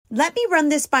Let me run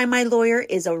this by my lawyer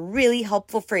is a really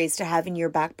helpful phrase to have in your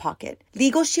back pocket.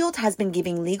 Legal Shield has been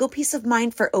giving legal peace of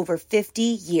mind for over 50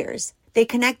 years. They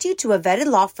connect you to a vetted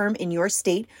law firm in your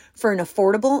state for an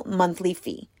affordable monthly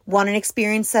fee. Want an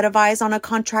experienced set of eyes on a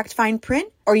contract fine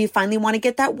print? Or you finally want to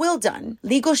get that will done?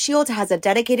 Legal Shield has a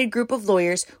dedicated group of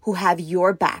lawyers who have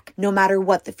your back, no matter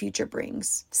what the future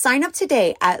brings. Sign up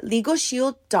today at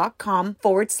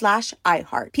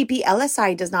LegalShield.com/iHeart.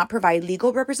 PPLSI does not provide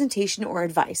legal representation or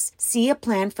advice. See a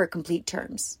plan for complete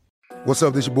terms. What's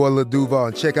up, this your boy Lil Duval,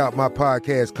 and check out my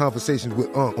podcast, Conversations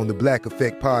with Unc, on the Black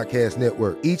Effect Podcast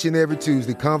Network. Each and every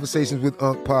Tuesday, Conversations with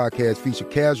Unc podcast feature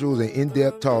casuals and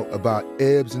in-depth talk about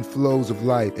ebbs and flows of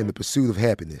life and the pursuit of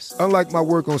happiness. Unlike my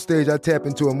work on stage, I tap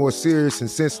into a more serious and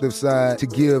sensitive side to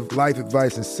give life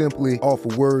advice and simply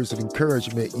offer words of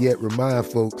encouragement, yet remind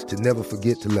folks to never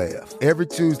forget to laugh. Every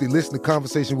Tuesday, listen to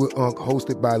Conversations with Unc,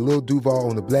 hosted by Lil Duval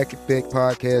on the Black Effect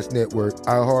Podcast Network,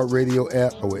 iHeartRadio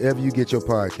app, or wherever you get your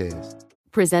podcasts.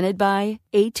 Presented by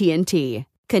AT&T.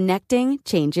 Connecting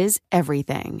changes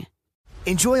everything.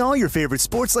 Enjoy all your favorite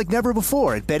sports like never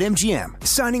before at BetMGM.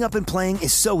 Signing up and playing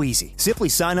is so easy. Simply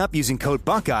sign up using code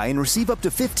Buckeye and receive up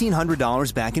to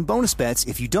 $1,500 back in bonus bets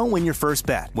if you don't win your first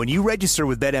bet. When you register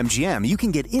with BetMGM, you can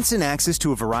get instant access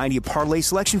to a variety of parlay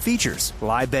selection features,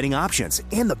 live betting options,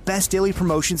 and the best daily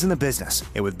promotions in the business.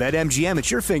 And with BetMGM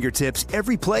at your fingertips,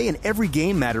 every play and every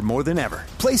game matter more than ever.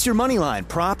 Place your moneyline,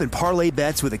 prop, and parlay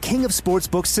bets with the king of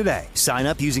sportsbooks today. Sign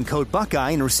up using code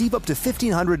Buckeye and receive up to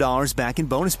 $1,500 back in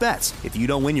bonus bets if you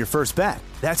don't win your first bet.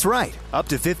 That's right, up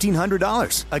to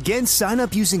 $1,500. Again, sign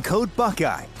up using code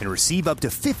Buckeye and receive up to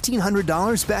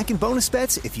 $1,500 back in bonus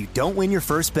bets if you don't win your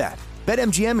first bet.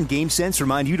 BetMGM and GameSense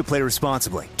remind you to play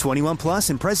responsibly. 21 plus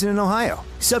and present in Ohio.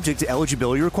 Subject to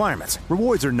eligibility requirements.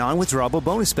 Rewards are non-withdrawable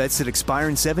bonus bets that expire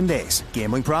in 7 days.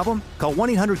 Gambling problem? Call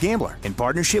 1-800-GAMBLER in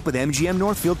partnership with MGM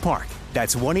Northfield Park.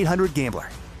 That's 1-800-GAMBLER.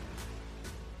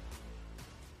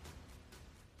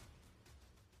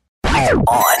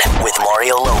 On with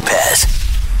Mario Lopez.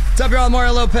 What's up, y'all?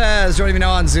 Mario Lopez. Joining me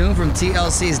now on Zoom from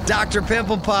TLC's Dr.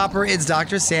 Pimple Popper. It's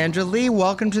Dr. Sandra Lee.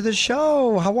 Welcome to the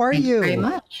show. How are you? Thank you very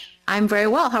much. I'm very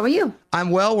well. How are you? I'm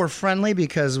well. We're friendly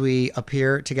because we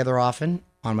appear together often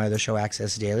on my other show,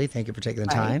 Access Daily. Thank you for taking the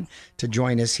time to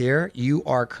join us here. You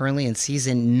are currently in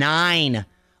season 9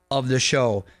 of the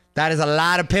show. That is a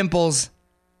lot of pimples.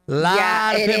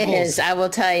 Yeah, it is. I will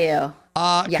tell you.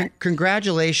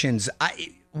 Congratulations.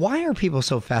 Why are people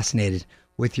so fascinated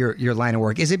with your line of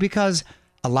work? Is it because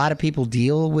a lot of people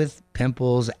deal with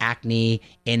pimples, acne,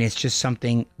 and it's just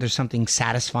there's something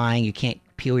satisfying, you can't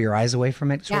peel your eyes away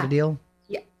from it sort of deal?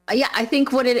 Yeah, I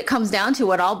think what it comes down to,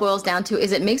 what all boils down to,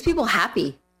 is it makes people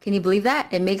happy. Can you believe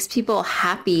that? It makes people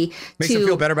happy. Makes them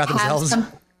feel better about themselves.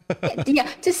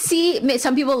 To see,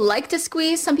 some people like to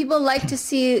squeeze, some people like to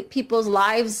see people's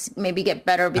lives maybe get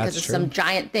better because of some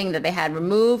giant thing that they had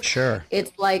removed. Sure.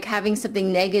 It's like having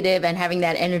something negative and having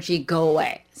that energy go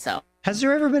away. So, has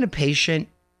there ever been a patient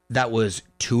that was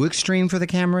too extreme for the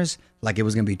cameras? Like it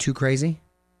was going to be too crazy?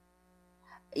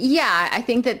 Yeah, I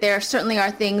think that there certainly are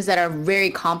things that are very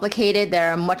complicated.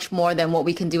 There are much more than what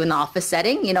we can do in the office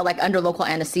setting, like under local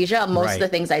anesthesia. Most of the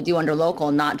things I do under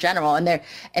local, not general, and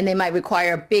they might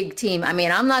require a big team. I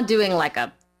mean, I'm not doing like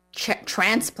a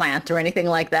transplant or anything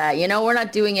like that. We're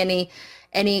not doing any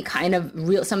kind of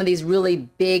some of these really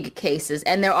big cases.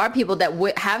 And there are people that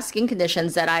have skin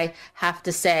conditions that I have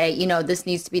to say, this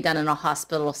needs to be done in a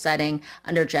hospital setting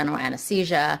under general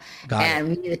anesthesia. And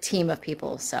we need a team of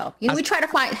people. So, we try to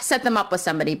set them up with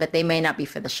somebody, but they may not be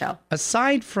for the show.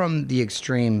 Aside from the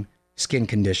extreme skin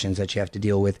conditions that you have to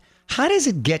deal with, how does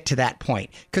it get to that point?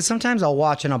 Because sometimes I'll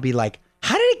watch and I'll be like,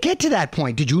 how did it get to that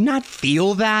point? Did you not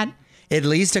feel that at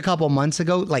least a couple months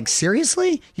ago? Like,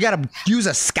 seriously? You got to use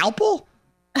a scalpel?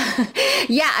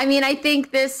 Yeah, I mean, I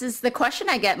think this is the question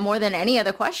I get more than any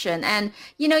other question. And,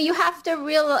 you have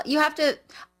to,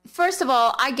 first of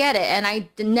all, I get it. And I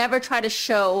never try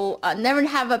to never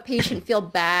have a patient feel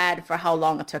bad for how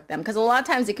long it took them. Because a lot of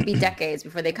times it could be decades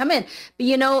before they come in.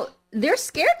 But, they're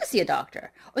scared to see a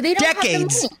doctor. Or they don't have the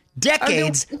money.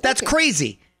 Decades? That's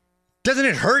crazy. Doesn't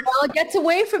it hurt? Well, it gets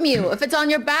away from you. If it's on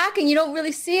your back and you don't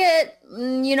really see it,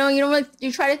 you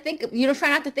try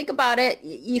not to think about it,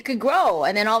 you could grow.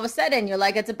 And then all of a sudden you're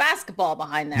like, it's a basketball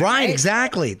behind there. Right?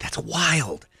 Exactly. That's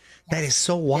wild. That is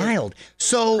so wild.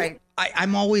 So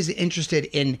I'm always interested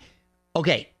in,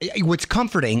 what's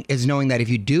comforting is knowing that if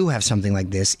you do have something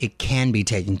like this, it can be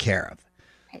taken care of.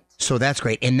 Right. So that's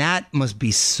great. And that must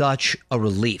be such a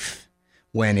relief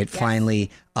when it finally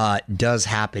does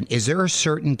happen. Is there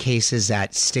certain cases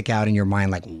that stick out in your mind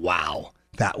like, wow,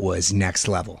 that was next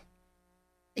level?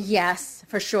 Yes,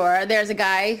 for sure. There's a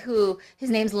guy who his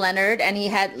name's Leonard, and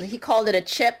he called it a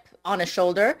chip on his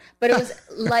shoulder, but it was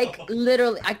like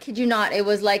literally, I kid you not, it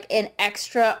was like an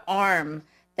extra arm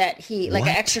that like an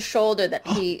extra shoulder that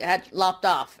he had lopped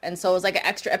off. And so it was like an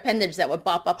extra appendage that would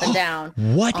bop up and down.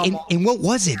 What? And what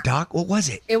was it, Doc? What was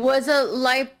it? It was a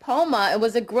lipoma. It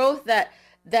was a growth that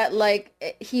like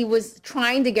he was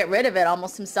trying to get rid of it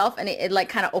almost himself, and it like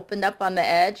kind of opened up on the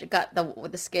edge. It got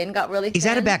the skin got really thin. Is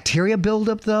that a bacteria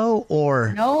buildup though,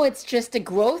 or no? It's just a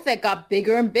growth that got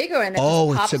bigger and bigger, and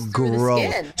it's a growth.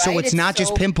 Skin, right? So it's not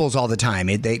just pimples all the time.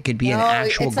 They could be an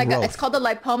actual growth. It's called a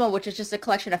lipoma, which is just a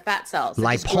collection of fat cells.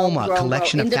 Lipoma,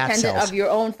 collection of fat cells, independent of your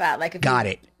own fat. Like if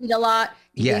you eat a lot,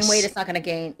 you gain weight, it's not going to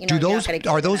gain.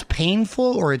 Are those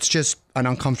painful, or it's just an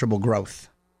uncomfortable growth?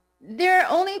 They're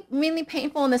only mainly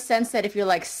painful in the sense that if you're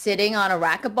like sitting on a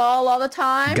racquetball all the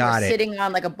time, sitting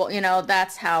on like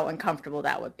that's how uncomfortable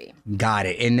that would be. Got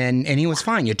it. And he was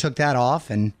fine. You took that off,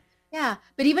 and yeah.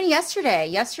 But even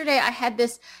yesterday I had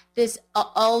this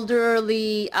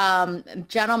elderly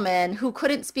gentleman who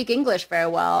couldn't speak English very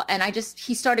well, and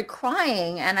he started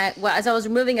crying, and as I was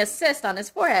removing a cyst on his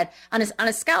forehead, on his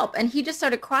scalp, and he just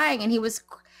started crying, and he was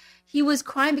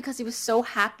crying because he was so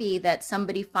happy that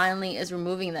somebody finally is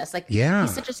removing this. Like,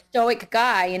 he's such a stoic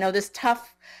guy, this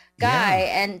tough guy.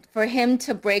 Yeah. And for him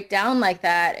to break down like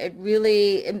that, it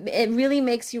really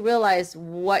makes you realize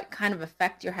what kind of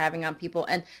effect you're having on people.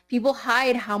 And people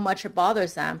hide how much it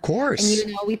bothers them. Of course.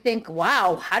 And, we think,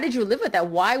 wow, how did you live with that?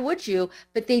 Why would you?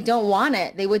 But they don't want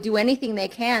it. They would do anything they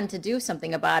can to do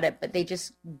something about it, but they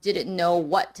just didn't know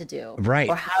what to do. Right.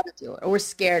 Or how to do it, or were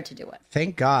scared to do it.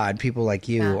 Thank God people like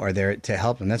you are there to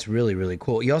help them. That's really, really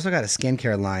cool. You also got a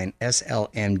skincare line,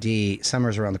 SLMD.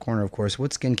 Summer's around the corner, of course. What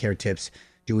skincare tips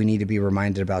do we need to be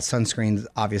reminded about? Sunscreen,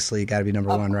 obviously, got to be number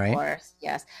one, right? Of course,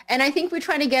 yes. And I think we're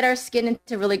trying to get our skin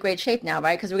into really great shape now,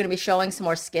 right? Because we're going to be showing some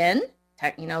more skin,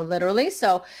 literally.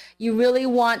 So you really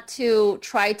want to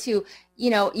try to,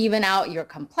 even out your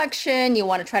complexion. You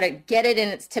want to try to get it in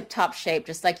its tip-top shape,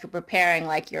 just like you're preparing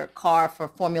like your car for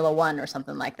Formula One or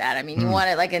something like that. I mean, you want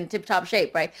it like in tip-top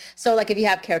shape, right? So like if you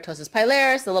have keratosis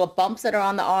pilaris, the little bumps that are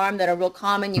on the arm that are real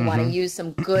common, you want to use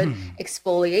some good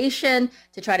exfoliation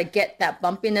to try to get that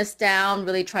bumpiness down,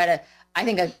 really try to, I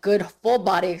think a good full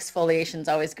body exfoliation is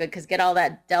always good because get all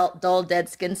that dull, dead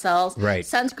skin cells. Right.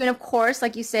 Sunscreen, of course,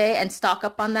 like you say, and stock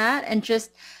up on that. And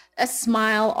just a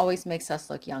smile always makes us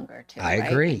look younger too. I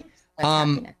agree.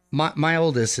 My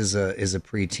oldest is a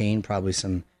preteen, probably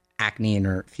some acne in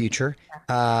her future.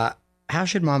 How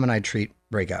should mom and I treat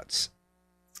breakouts?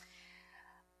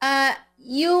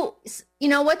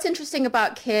 What's interesting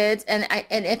about kids, and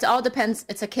it all depends.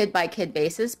 It's a kid by kid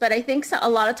basis, but I think a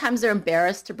lot of times they're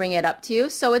embarrassed to bring it up to you.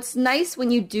 So it's nice when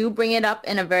you do bring it up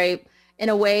in a way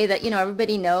that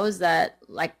everybody knows that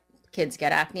like kids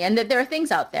get acne, and that there are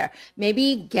things out there.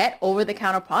 Maybe get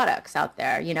over-the-counter products out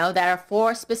there, that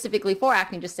are specifically for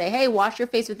acne. Just say, hey, wash your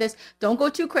face with this. Don't go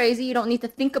too crazy. You don't need to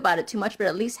think about it too much, but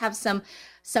at least have some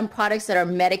products that are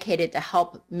medicated to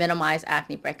help minimize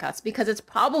acne breakouts, because it's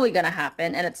probably going to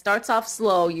happen, and it starts off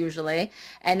slow usually,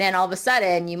 and then all of a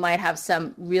sudden you might have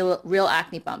some real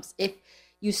acne bumps. If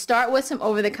you start with some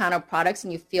over-the-counter products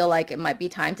and you feel like it might be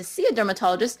time to see a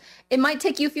dermatologist, it might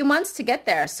take you a few months to get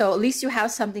there. So at least you have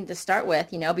something to start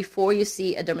with, before you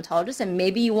see a dermatologist. And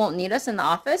maybe you won't need us in the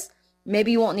office.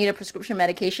 Maybe you won't need a prescription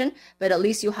medication, but at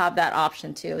least you have that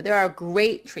option too. There are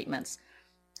great treatments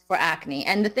for acne.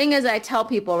 And the thing is, I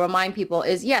remind people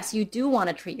is, yes, you do want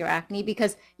to treat your acne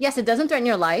because, yes, it doesn't threaten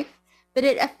your life, but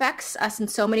it affects us in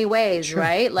so many ways, sure,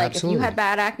 right? Like absolutely. If you had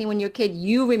bad acne when you're a kid,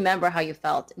 you remember how you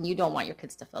felt, and you don't want your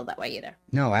kids to feel that way either.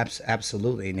 No,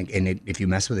 absolutely. And if you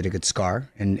mess with it, it could scar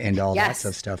and all that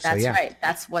stuff. That's so, yeah. right.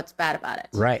 That's what's bad about it.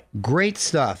 Right. Great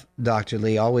stuff, Dr.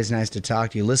 Lee. Always nice to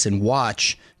talk to you. Listen,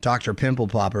 watch Dr. Pimple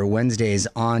Popper Wednesdays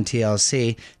on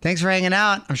TLC. Thanks for hanging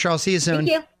out. I'm sure I'll see you soon.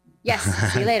 Thank you. Yes.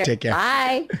 See you later. Take care.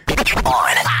 Bye.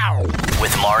 On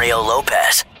with Mario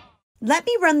Lopez. Let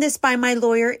me run this by my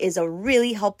lawyer is a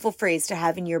really helpful phrase to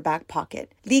have in your back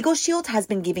pocket. Legal Shield has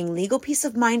been giving legal peace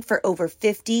of mind for over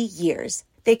 50 years.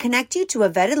 They connect you to a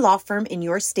vetted law firm in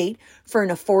your state for an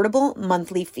affordable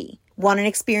monthly fee. Want an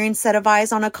experienced set of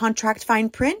eyes on a contract fine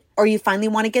print? Or you finally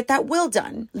want to get that will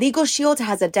done? Legal Shield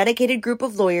has a dedicated group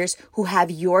of lawyers who have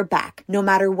your back, no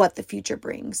matter what the future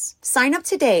brings. Sign up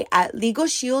today at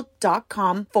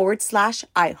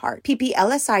LegalShield.com/iHeart.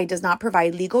 PPLSI does not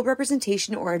provide legal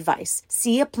representation or advice.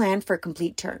 See a plan for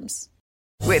complete terms.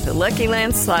 With the Lucky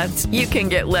Land Slots, you can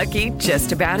get lucky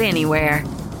just about anywhere.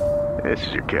 This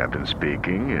is your captain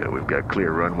speaking. We've got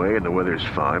clear runway and the weather's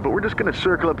fine, but we're just going to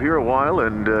circle up here a while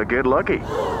and get lucky.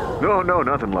 No,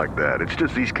 nothing like that. It's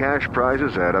just these cash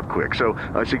prizes add up quick. So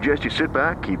I suggest you sit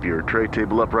back, keep your tray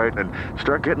table upright, and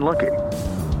start getting lucky.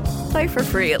 Play for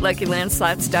free at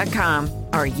LuckyLandSlots.com.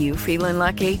 Are you feeling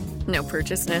lucky? No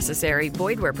purchase necessary.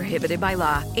 Void where prohibited by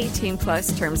law.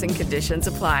 18+ terms and conditions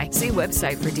apply. See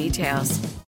website for details.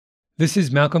 This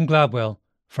is Malcolm Gladwell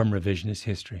from Revisionist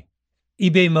History.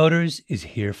 eBay Motors is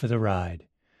here for the ride.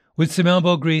 With some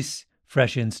elbow grease,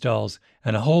 fresh installs,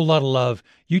 and a whole lot of love,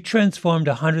 you transformed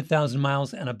 100,000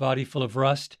 miles and a body full of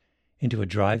rust into a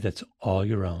drive that's all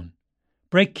your own.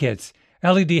 Brake kits,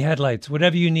 LED headlights,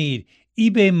 whatever you need,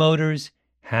 eBay Motors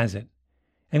has it.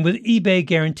 And with eBay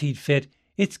Guaranteed Fit,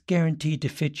 it's guaranteed to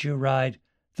fit your ride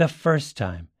the first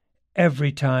time,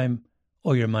 every time,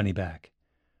 or your money back.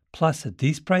 Plus, at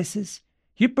these prices,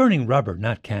 you're burning rubber,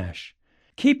 not cash.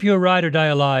 Keep your ride or die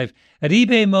alive at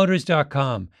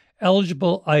ebaymotors.com.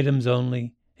 Eligible items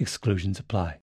only. Exclusions apply.